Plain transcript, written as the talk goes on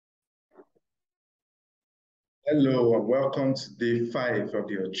Hello and welcome to day 5 of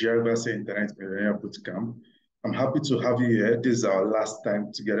the Ojeagbase Internet Millionaire Bootcamp. I'm happy to have you here. This is our last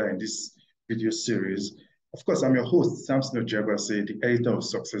time together in this video series. Of course, I'm your host, Samson Ojeagbase, the editor of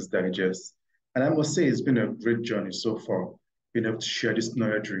Success Digest. And I must say, it's been a great journey so far, being able to share this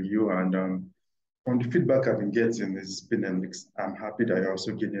knowledge with you. And from the feedback I've been getting, it's been a mix. I'm happy that you're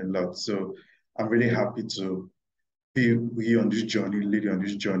also getting a lot. So I'm really happy to be with you on this journey, lead you on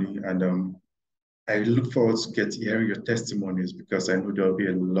this journey. And I look forward to hearing your testimonies because I know there'll be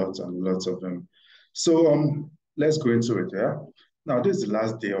a lot and lots of them. So let's go into it. Yeah. Now this is the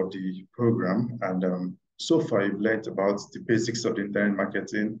last day of the program, and so far you've learned about the basics of the internet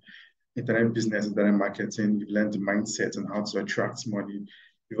marketing, internet business, internet marketing. You've learned the mindset and how to attract money.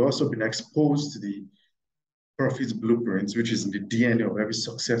 You've also been exposed to the profit blueprints, which is in the DNA of every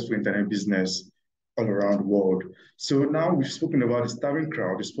successful internet business all around the world. So now we've spoken about the starving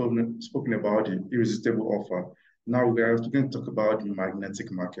crowd, we've spoken about the irresistible offer. Now we are going to talk about magnetic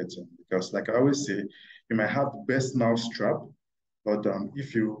marketing because, like I always say, you might have the best mousetrap, but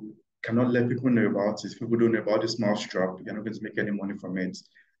if you cannot let people know about it, if people don't know about this mousetrap, you're not going to make any money from it.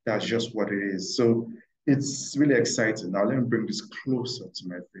 That's just what it is. So it's really exciting. Now let me bring this closer to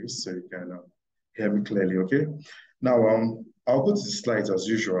my face so you can hear me clearly, okay? Now, I'll go to the slides as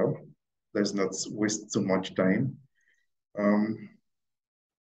usual. Let's not waste too much time.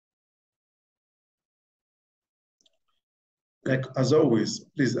 Like as always,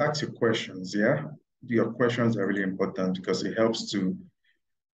 please ask your questions, yeah? Your questions are really important because it helps to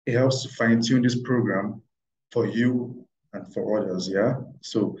fine-tune this program for you and for others, yeah?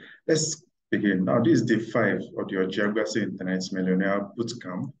 So let's begin. Now, this is day 5 of the Ojeagbase Internet Millionaire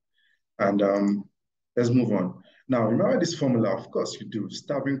Bootcamp. And let's move on. Now, remember this formula? Of course you do.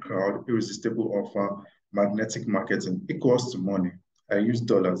 Starving crowd, irresistible offer, magnetic marketing equals to money. I use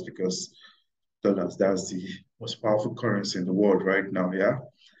dollars because dollars, that's the most powerful currency in the world right now, yeah?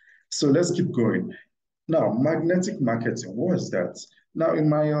 So let's keep going. Now, magnetic marketing, what is that? Now, in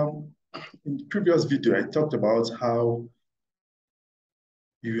my in the previous video, I talked about how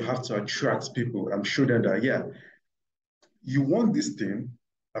you have to attract people and show them that, yeah, you want this thing.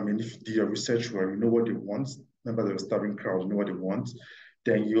 I mean, if you do your research well, you know what they want. Remember the starving crowd, you know what they want.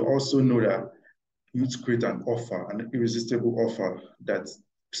 Then you also know that you need to create an offer, an irresistible offer that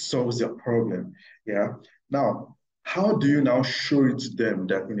solves their problem. Yeah. Now, how do you now show it to them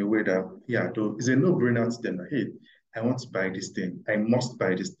that in a way that, yeah, it's a no-brainer to them. Hey, I want to buy this thing. I must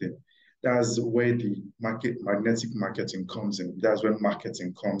buy this thing. That's where the magnetic marketing comes in. That's where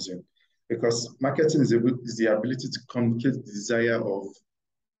marketing comes in. Because marketing is the ability to connect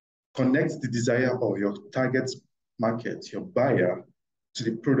the desire of your target market, your buyer, to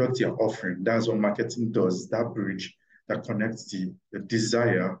the product you're offering. That's what marketing does, that bridge that connects the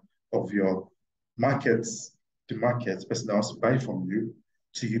desire of your market, the market, person that wants to buy from you,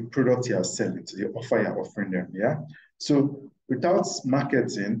 to the product you're selling, to the offer you're offering them. Yeah. So without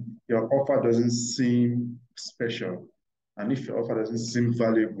marketing, your offer doesn't seem special. And if your offer doesn't seem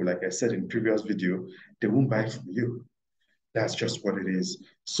valuable, like I said in previous video, they won't buy from you. That's just what it is.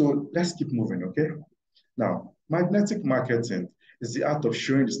 So let's keep moving, okay? Now, magnetic marketing is the art of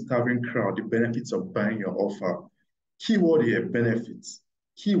showing the starving crowd the benefits of buying your offer. Keyword here, benefits.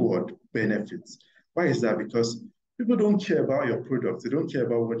 Keyword, benefits. Why is that? Because people don't care about your product. They don't care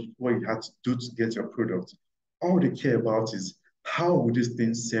about what you had to do to get your product. All they care about is how would this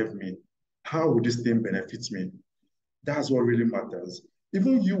thing serve me? How would this thing benefit me? That's what really matters.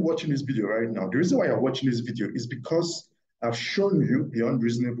 Even you watching this video right now, the reason why you're watching this video is because I've shown you beyond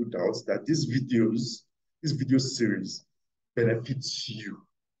reasonable doubts that this video series benefits you.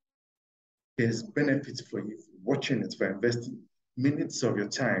 There's benefits for you for watching it, for investing minutes of your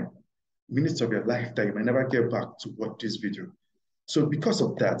time, minutes of your life that you may never get back to watch this video. So because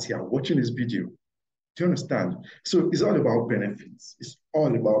of that, you're watching this video. Do you understand? So it's all about benefits. It's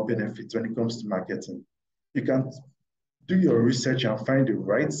all about benefits when it comes to marketing. You can do your research and find the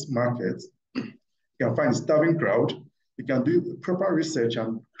right market. You can find a starving crowd. You can do proper research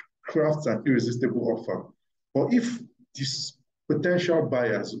and craft an irresistible offer. But if these potential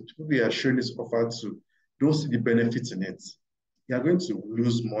buyers, people we are showing this offer to, don't see the benefits in it, you are going to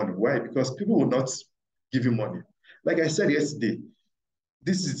lose money. Why? Because people will not give you money. Like I said yesterday,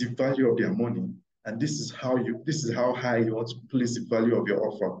 this is the value of their money, and this is how high you want to place the value of your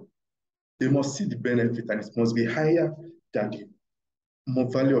offer. They must see the benefit, and it must be higher than the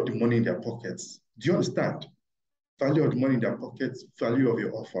value of the money in their pockets. Do you understand? Value of the money in their pockets, value of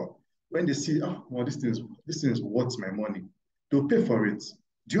your offer. When they see, oh, well, this thing is worth my money, they'll pay for it.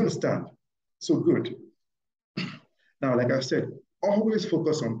 Do you understand? So good. Now, like I said, always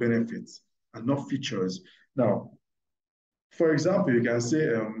focus on benefits. and not features. Now, for example, you can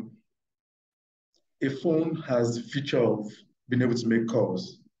say a phone has the feature of being able to make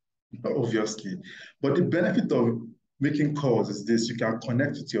calls, obviously. But the benefit of making calls is this: you can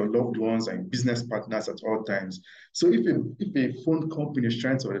connect with your loved ones and business partners at all times. So if a phone company is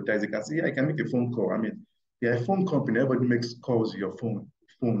trying to advertise, they can say, yeah, I can make a phone call. I mean, yeah, a phone company, everybody makes calls with your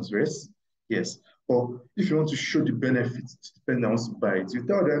phones, right? Yes. But if you want to show the benefits to the person that wants to buy it, you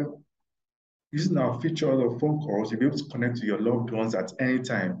tell them using our feature of phone calls, you'll be able to connect to your loved ones at any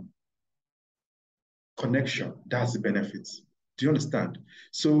time. Connection, that's the benefits. Do you understand?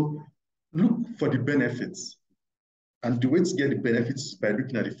 So look for the benefits. And the way to get the benefits is by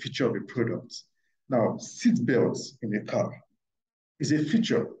looking at the feature of a product. Now, seat belts in a car is a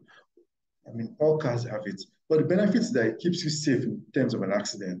feature. I mean, all cars have it. But the benefits is that it keeps you safe in terms of an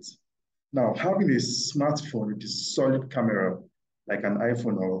accident. Now, having a smartphone with a solid camera, like an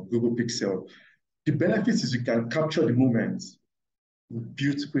iPhone or Google Pixel, the benefits is you can capture the moment in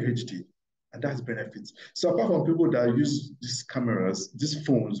beautiful HD, and that's benefits. So apart from people that use these cameras, these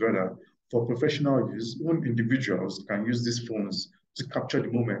phones rather, for professional use, even individuals can use these phones to capture the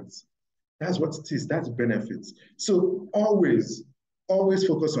moments. That's what it is. That's benefits. So always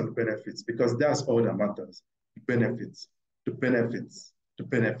focus on the benefits because that's all that matters. The benefits, the benefits, the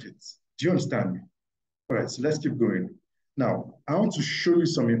benefits. Do you understand me? All right, so let's keep going. Now, I want to show you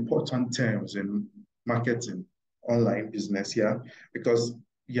some important terms in marketing, online business here, because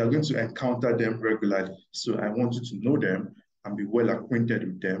you're going to encounter them regularly. So I want you to know them and be well acquainted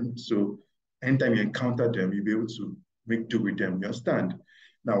with them. So anytime you encounter them, you'll be able to make do with them. You understand?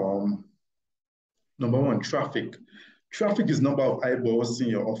 Now, number one, traffic. Traffic is number of eyeballs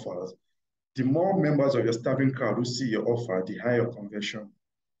seeing your offers. The more members of your staffing crowd who see your offer, the higher conversion.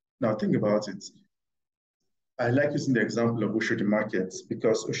 Now think about it. I like using the example of Oshodi Market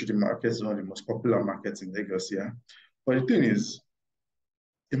because Oshodi Market is one of the most popular markets in Lagos here. But the thing is,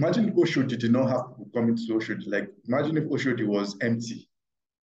 imagine if Oshodi did not have people coming to Oshodi. Like, imagine if Oshodi was empty.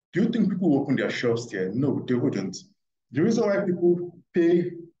 Do you think people will open their shops there? No, they wouldn't. The reason why people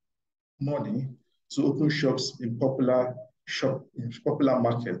pay money to open shops in popular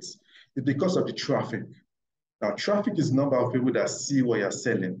markets is because of the traffic. Now, traffic is the number of people that see what you're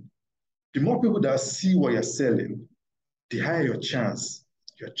selling. The more people that see what you're selling, the higher your chances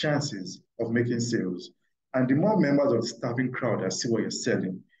of making sales. And the more members of the staffing crowd that see what you're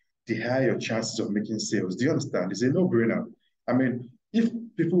selling, the higher your chances of making sales. Do you understand? It's a no-brainer. I mean, if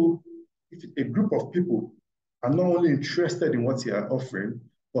a group of people are not only interested in what you are offering,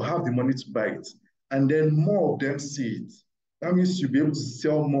 but have the money to buy it, and then more of them see it, that means you'll be able to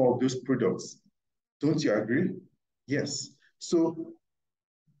sell more of those products. Don't you agree? Yes. So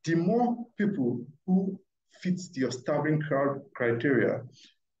the more people who fit your starving crowd criteria,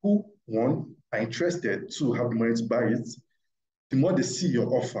 who one are interested to have the money to buy it, the more they see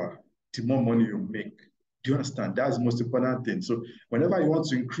your offer, the more money you make. Do you understand? That's the most important thing. So whenever you want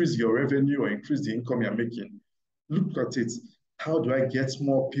to increase your revenue or increase the income you're making, look at it. How do I get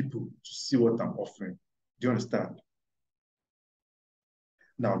more people to see what I'm offering? Do you understand?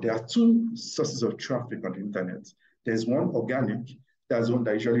 Now, there are two sources of traffic on the internet. There's one organic, that's one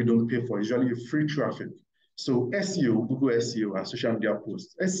that usually don't pay for, usually free traffic. So SEO, Google SEO, and social media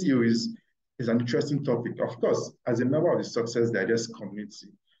posts. SEO is an interesting topic. Of course, as a member of the Success Digest community,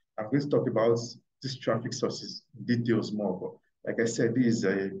 I'm going to talk about these traffic sources in details more. But like I said, this is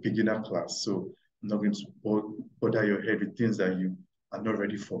a beginner class, so I'm not going to bother your head with things that you are not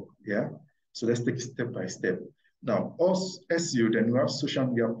ready for. Yeah. So let's take it step by step. Now, SEO, then you have social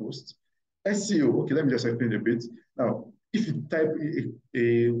media posts. SEO, okay, let me just explain a bit. Now, if you type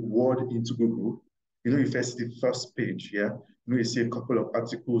a word into Google, you first see the first page, yeah? You see a couple of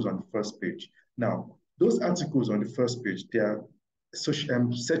articles on the first page. Now, those articles on the first page, they are search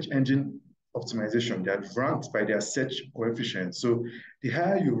engine optimization. They are ranked by their search coefficient. So the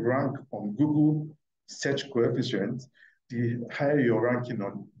higher you rank on Google search coefficient, the higher your ranking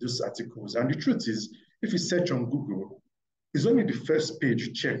on those articles. And the truth is, if you search on Google, it's only the first page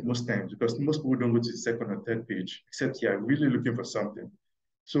you check most times because most people don't go to the second or third page, except you're really looking for something.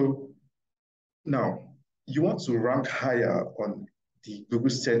 So now you want to rank higher on the Google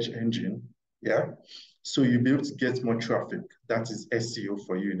search engine, yeah? So you'll be able to get more traffic. That is SEO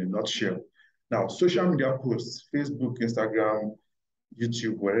for you in a nutshell. Now, social media posts, Facebook, Instagram,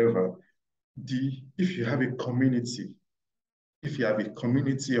 YouTube, wherever, if you have a community,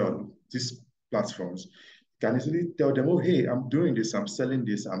 on these platforms, you can easily tell them, oh, hey, I'm doing this, I'm selling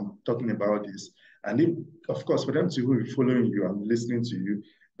this, I'm talking about this. And if, of course, for them to be following you and listening to you,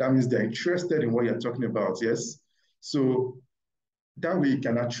 that means they're interested in what you're talking about, yes? So That way, you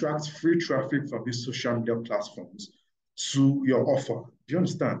can attract free traffic from these social media platforms to your offer. Do you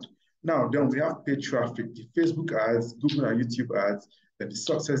understand? Now, then we have paid traffic, the Facebook ads, Google and YouTube ads, then the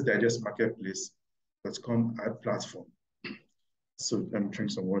Success Digest Marketplace.com ad platform. So let me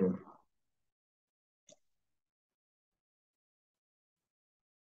drink some water.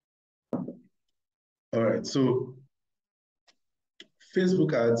 All right, so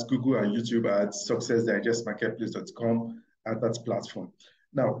Facebook ads, Google and YouTube ads, Success Digest Marketplace.com and that platform.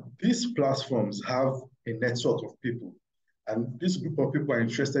 Now, these platforms have a network of people, and this group of people are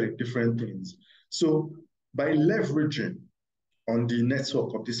interested in different things. So by leveraging on the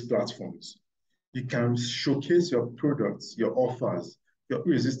network of these platforms, you can showcase your products, your offers, your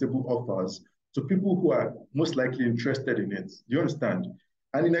irresistible offers to people who are most likely interested in it. Do you understand?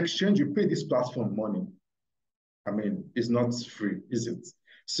 And in exchange, you pay this platform money. I mean, it's not free, is it?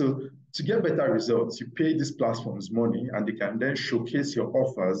 So to get better results, you pay these platforms money and they can then showcase your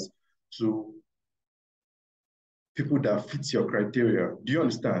offers to people that fit your criteria. Do you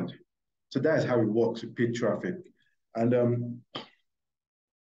understand? So that is how it works with paid traffic. And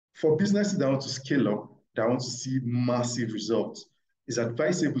for businesses that want to scale up, that want to see massive results, it's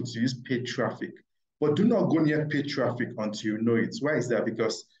advisable to use paid traffic. But do not go near paid traffic until you know it. Why is that?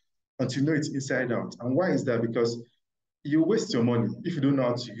 Because until you know it inside out. And why is that? Because you waste your money if you don't know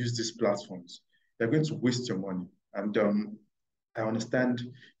how to use these platforms. You're going to waste your money. And I understand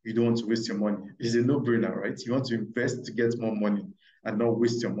you don't want to waste your money. It's a no-brainer, right? You want to invest to get more money and not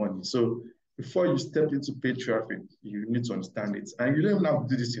waste your money. So before you step into paid traffic, you need to understand it. And you don't even have to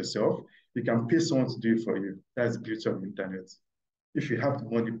do this yourself. You can pay someone to do it for you. That's the beauty of the internet. If you have the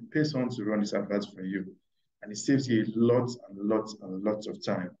money, pay someone to run this advert for you. And it saves you a lot and lots and lots of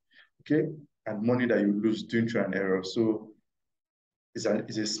time. Okay? And money that you lose doing trial and error. So it's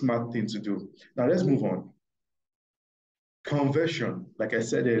a smart thing to do. Now let's move on. Conversion, like I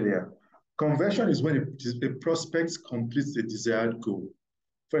said earlier, conversion is when a prospect completes the desired goal.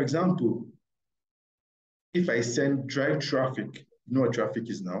 For example, if I send drive traffic, you know what traffic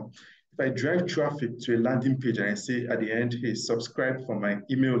is now. If I drive traffic to a landing page and I say at the end, hey, subscribe for my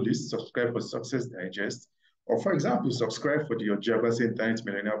email list, subscribe for Success Digest, or for example, subscribe for the Ojeagbase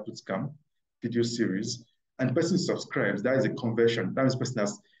Millionaire Bootcamp video series, and the person subscribes, that is a conversion. That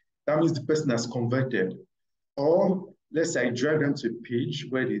means the person has converted. Or let's say I drive them to a page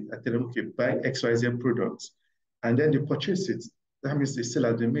where I tell them, okay, buy XYZ products, and then they purchase it. That means they sell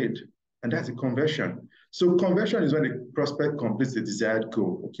as they made. And that's a conversion. So conversion is when the prospect completes the desired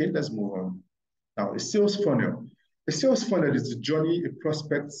goal. Okay, let's move on. Now, a sales funnel. A sales funnel is the journey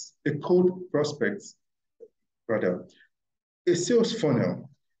a cold prospects, rather. A sales funnel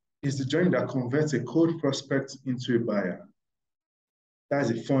is the journey that converts a cold prospect into a buyer.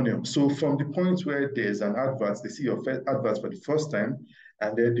 That's a funnel. So from the point where there's an advert, they see your first advert for the first time,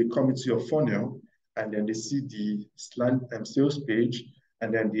 and then they come into your funnel, and then they see the sales page,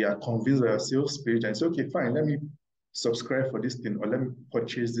 and then they are convinced by your sales page, and say, okay, fine, let me subscribe for this thing, or let me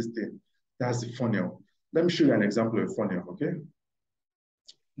purchase this thing. That's the funnel. Let me show you an example of a funnel, okay?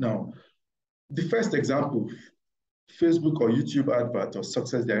 Now, the first example, Facebook or YouTube advert or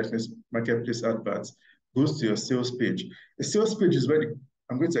Success Direct Marketplace advert goes to your sales page. A sales page is where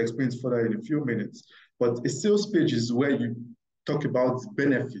I'm going to explain it further in a few minutes, but a sales page is where you talk about the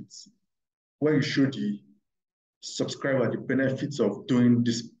benefits, where you show the subscriber the benefits of doing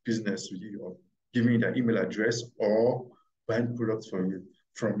this business with you, or giving their email address or buying products from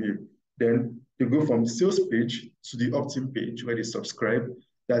you. Then they go from the sales page to the opt-in page where they subscribe.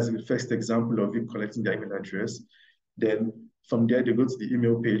 That's the first example of you collecting their email address. Then from there, they go to the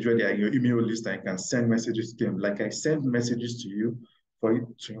email page where they are in your email list and you can send messages to them. Like I send messages to you for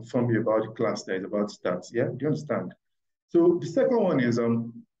you to inform you about the class that is about to start. Yeah, do you understand? So the second one is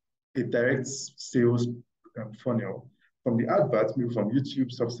a direct sales funnel. From the advert, maybe from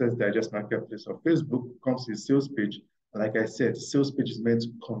YouTube, Success Digest Marketplace, or Facebook, comes to the sales page. And like I said, the sales page is meant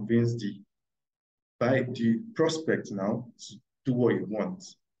to convince the prospect now to do what you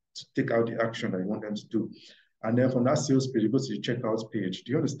want, to take out the action that you want them to do. And then from that sales page, you go to the checkout page.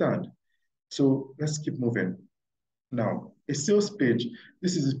 Do you understand? So let's keep moving. Now, a sales page,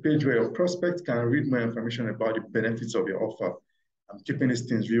 this is a page where your prospect can read more information about the benefits of your offer. I'm keeping these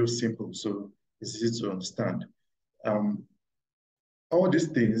things real simple, so it's easy to understand. All these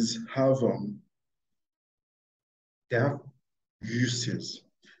things they have uses.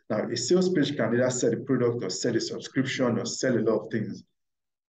 Now, a sales page can either sell a product or sell a subscription or sell a lot of things.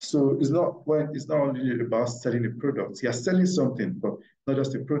 So it's not only about selling a product. You're selling something, but not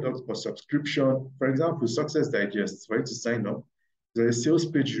just a product, but subscription. For example, Success Digest, for you to sign up, there's a sales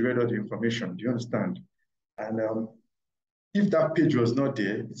page, you read all the information. Do you understand? And If that page was not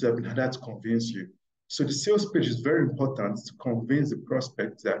there, it would have been harder to convince you. So the sales page is very important to convince the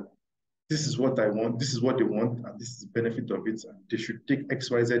prospect that this is what I want, this is what they want, and this is the benefit of it, and they should take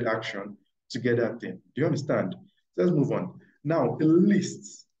XYZ action to get that thing. Do you understand? So let's move on. Now, a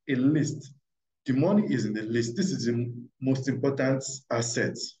list. The money is in the list. This is the most important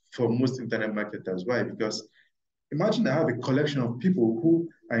asset for most internet marketers. Why? Because imagine I have a collection of people who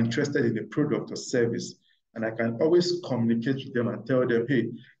are interested in a product or service, and I can always communicate with them and tell them, hey,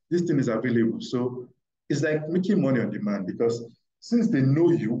 this thing is available. So it's like making money on demand because since they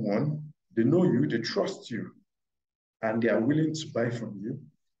know you, one, they know you, they trust you, and they are willing to buy from you.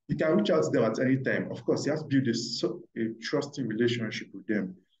 You can reach out to them at any time. Of course, you have to build a trusting relationship with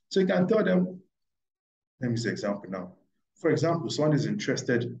them. So you can tell them, let me use an example now. For example, someone is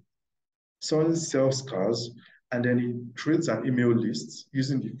interested, someone sells cars, and then he creates an email list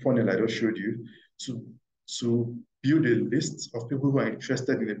using the funnel I just showed you to, to build a list of people who are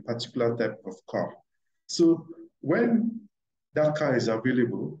interested in a particular type of car. So when that car is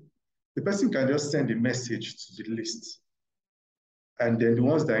available, the person can just send a message to the list. And then the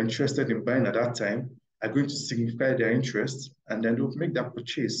ones that are interested in buying at that time are going to signify their interest and then they'll make that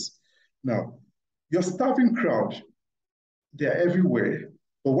purchase. Now, your starving crowd, they're everywhere.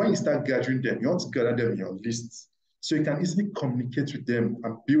 But when you start gathering them, you want to gather them in your lists so you can easily communicate with them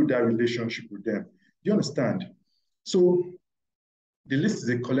and build that relationship with them. Do you understand? So the list is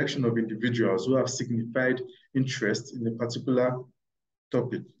a collection of individuals who have signified interest in a particular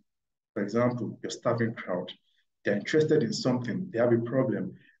topic. For example, your starving crowd. They're interested in something, they have a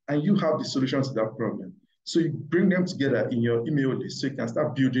problem, and you have the solution to that problem. So you bring them together in your email list so you can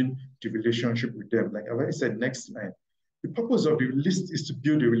start building the relationship with them. Like I've already said, next line. The purpose of the list is to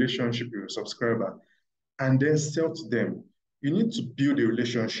build a relationship with your subscriber and then sell to them. You need to build a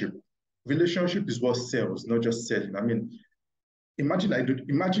relationship. Relationship is what sells, not just selling. I mean, imagine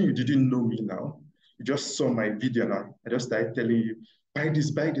you didn't know me now. You just saw my video now. I just started telling you, buy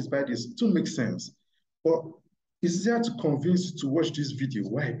this, buy this, buy this. It don't make sense. But it's easier to convince you to watch this video.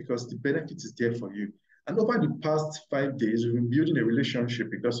 Why? Because the benefit is there for you. And over the past 5 days, we've been building a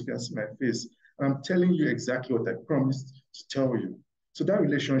relationship because you can see my face. And I'm telling you exactly what I promised to tell you. So that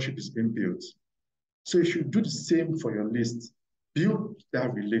relationship is being built. So you should do the same for your list. Build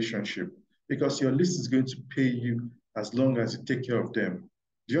that relationship because your list is going to pay you as long as you take care of them.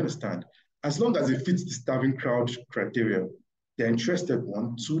 Do you understand? As long as it fits the starving crowd criteria, they're interested,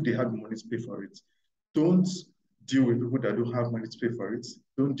 one, two, they have the money to pay for it. Don't deal with people that don't have money to pay for it.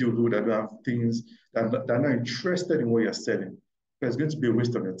 Don't deal with people that don't have things that are not interested in what you're selling. Because it's going to be a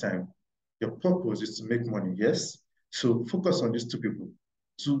waste of your time. Your purpose is to make money, yes? So focus on these two people,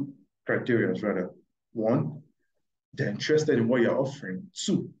 two criteria rather. One, they're interested in what you're offering.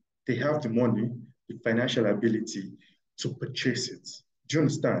 Two, they have the money, the financial ability to purchase it. Do you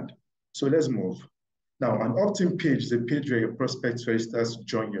understand? So let's move. Now, an opt-in page is a page where your prospects registers to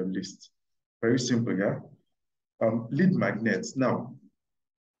join your list. Very simple, yeah? Lead magnets. Now,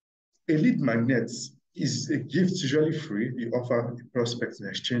 a lead magnet is a gift usually free you offer the prospects in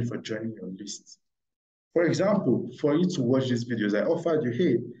exchange for joining your list. For example, for you to watch these videos, I offered you,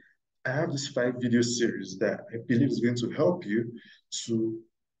 hey, I have this 5 video series that I believe is going to help you to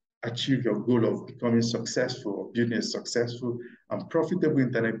achieve your goal of becoming successful or building a successful and profitable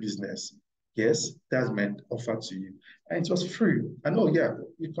internet business. Yes, that's my offer to you. And it was free. And oh yeah,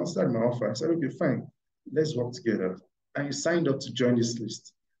 you considered my offer. I said, okay, fine, let's work together. And you signed up to join this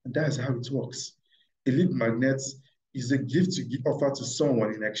list. And that's how it works. A lead magnet is a gift you offer to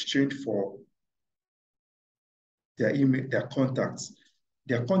someone in exchange for their email, their contacts.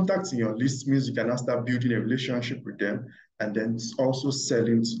 Their contacts in your list means you can now start building a relationship with them and then also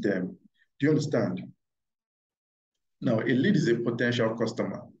selling to them. Do you understand? Now, a lead is a potential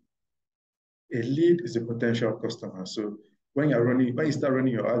customer. A lead is a potential customer. So when you start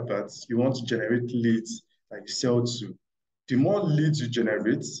running your adverts, you want to generate leads that you sell to. The more leads you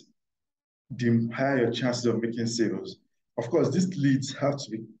generate, the higher your chances of making sales. Of course, these leads have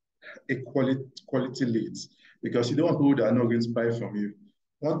to be a quality leads because you don't want people that are not going to buy from you.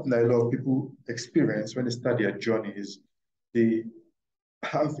 One thing a lot of people experience when they start their journey is they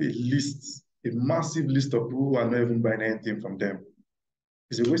have a massive list of people who are not even buying anything from them.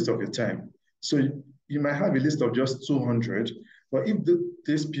 It's a waste of your time. So you might have a list of just 200, but if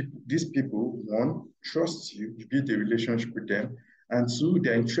these people, one, trust you, you build a relationship with them, and two,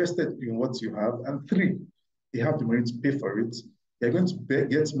 they're interested in what you have, and three, they have the money to pay for it, they're going to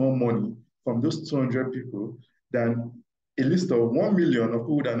get more money from those 200 people than a list of 1 million of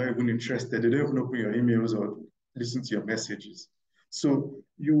people that are not even interested. They don't even open your emails or listen to your messages. So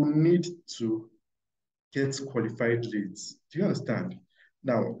you need to get qualified leads. Do you understand?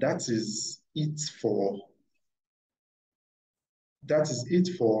 Now, that is it for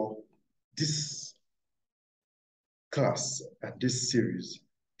this class and this series,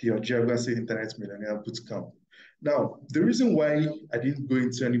 the Ojeagbase Internet Millionaire Bootcamp. Now, the reason why I didn't go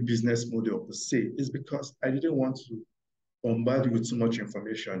into any business model per se is because I didn't want to bombard you with too much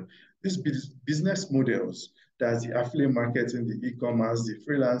information. These business models, that's the affiliate marketing, the e-commerce, the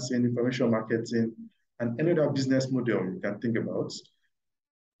freelancing, information marketing, and any other business model you can think about,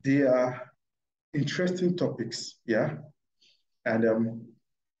 they are interesting topics, yeah? And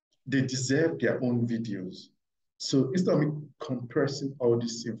they deserve their own videos. So instead of me compressing all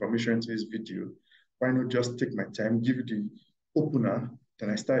this information into this video, why not just take my time, give you the opener,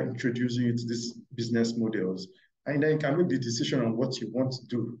 then I start introducing you to these business models, and then you can make the decision on what you want to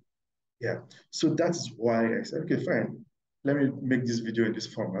do. Yeah. So that's why I said, okay, fine. Let me make this video in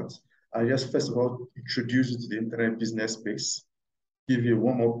this format. I'll just first of all introduce you to the internet business space, give you a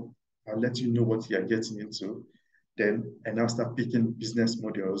warm-up, I'll let you know what you're getting into. Then I now start picking business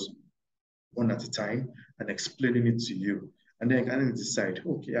models one at a time and explaining it to you. And then you can decide,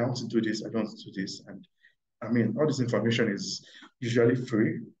 okay, I want to do this, I don't want to do this. And I mean, all this information is usually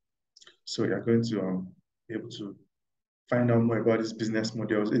free. So you're going to be able to find out more about these business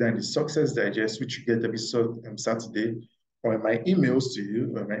models, either in the Success Digest, which you get every Saturday, or in my emails to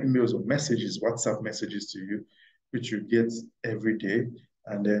you, or my emails or messages, WhatsApp messages to you, which you get every day.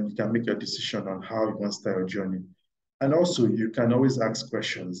 And then you can make your decision on how you want to start your journey. And also, you can always ask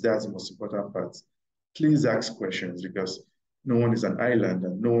questions. That's the most important part. Please ask questions because no one is an island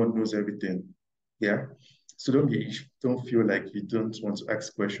and no one knows everything. Yeah. So don't feel like you don't want to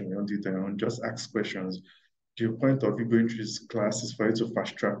ask questions. You don't do it on your own. Just ask questions. The point of you going through this class is for you to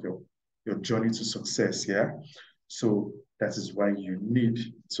fast track your journey to success. Yeah. So that is why you need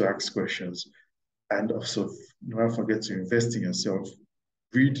to ask questions. And also, don't forget to invest in yourself,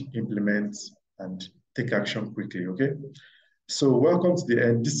 read, implement, and take action quickly. Okay. So welcome to the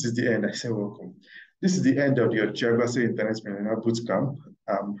end. This is the end. I say welcome. This is the end of your Ojeagbase Internet Millionaire Bootcamp.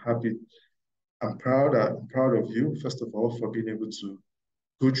 I'm happy. I'm proud of you, first of all, for being able to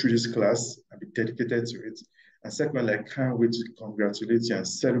go through this class and be dedicated to it. And secondly, I can't wait to congratulate you and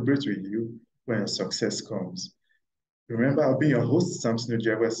celebrate with you when your success comes. Remember, I'll be your host, Samson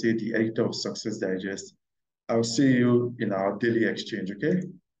Ojeagbase, the editor of Success Digest. I'll see you in our daily exchange, okay?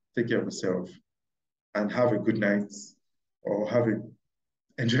 Take care of yourself and have a good night or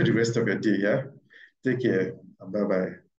enjoy the rest of your day, yeah? Take care and bye-bye.